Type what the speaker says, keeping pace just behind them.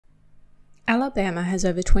Alabama has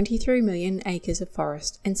over 23 million acres of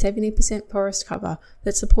forest and 70% forest cover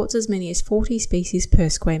that supports as many as 40 species per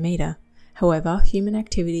square metre. However, human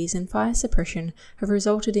activities and fire suppression have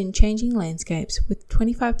resulted in changing landscapes, with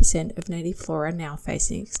 25% of native flora now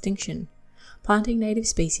facing extinction. Planting native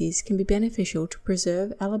species can be beneficial to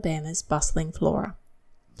preserve Alabama's bustling flora.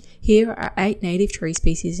 Here are 8 native tree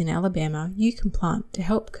species in Alabama you can plant to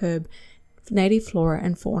help curb native flora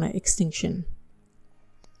and fauna extinction.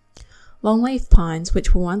 Longleaf pines,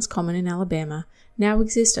 which were once common in Alabama, now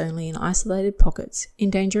exist only in isolated pockets,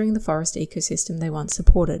 endangering the forest ecosystem they once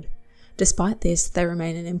supported. Despite this, they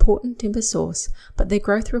remain an important timber source, but their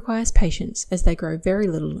growth requires patience as they grow very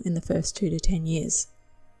little in the first 2 to 10 years.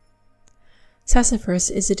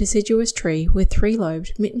 Sassafras is a deciduous tree with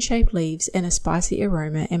 3-lobed, mitten-shaped leaves and a spicy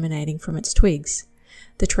aroma emanating from its twigs.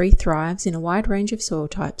 The tree thrives in a wide range of soil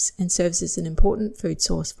types and serves as an important food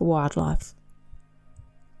source for wildlife.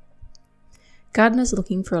 Gardeners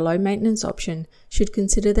looking for a low-maintenance option should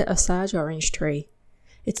consider the Osage Orange tree.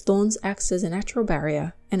 Its thorns act as a natural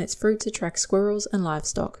barrier, and its fruits attract squirrels and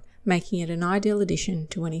livestock, making it an ideal addition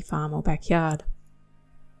to any farm or backyard.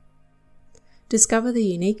 Discover the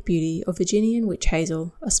unique beauty of Virginian witch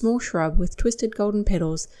hazel, a small shrub with twisted golden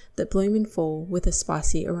petals that bloom in fall with a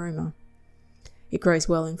spicy aroma. It grows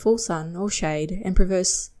well in full sun or shade and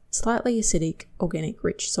prefers slightly acidic, organic,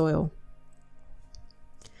 rich soil.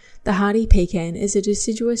 The hardy pecan is a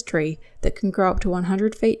deciduous tree that can grow up to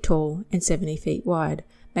 100 feet tall and 70 feet wide,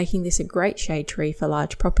 making this a great shade tree for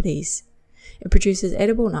large properties. It produces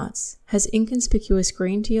edible nuts, has inconspicuous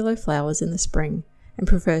green to yellow flowers in the spring, and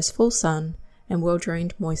prefers full sun and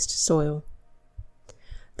well-drained moist soil.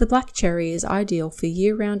 The black cherry is ideal for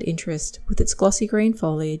year-round interest with its glossy green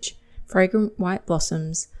foliage, fragrant white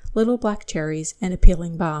blossoms, little black cherries, and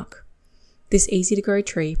appealing bark. This easy-to-grow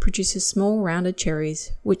tree produces small rounded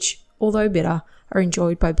cherries which, although bitter, are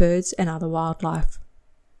enjoyed by birds and other wildlife.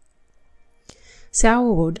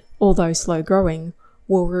 Sourwood, although slow-growing,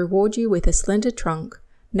 will reward you with a slender trunk,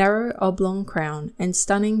 narrow oblong crown, and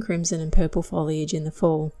stunning crimson and purple foliage in the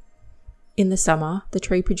fall. In the summer, the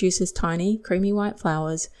tree produces tiny, creamy white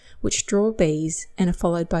flowers which draw bees and are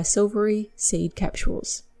followed by silvery seed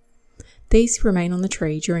capsules. These remain on the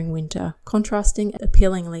tree during winter, contrasting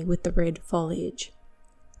appealingly with the red foliage.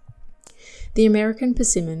 The American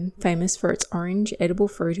persimmon, famous for its orange, edible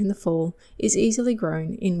fruit in the fall, is easily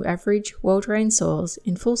grown in average, well-drained soils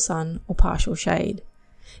in full sun or partial shade.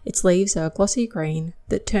 Its leaves are glossy green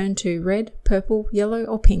that turn to red, purple, yellow,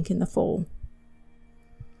 or pink in the fall.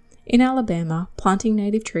 In Alabama, planting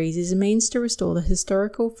native trees is a means to restore the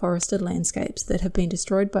historical forested landscapes that have been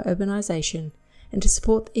destroyed by urbanization and to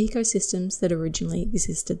support the ecosystems that originally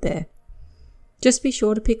existed there. Just be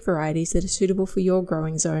sure to pick varieties that are suitable for your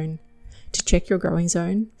growing zone. To check your growing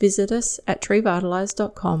zone, visit us at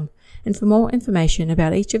treevitalize.com, and for more information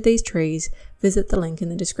about each of these trees, visit the link in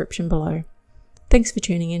the description below. Thanks for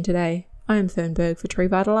tuning in today. I am Fernberg for Tree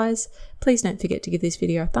Vitalize. Please don't forget to give this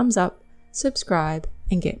video a thumbs up, subscribe,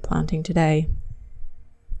 and get planting today.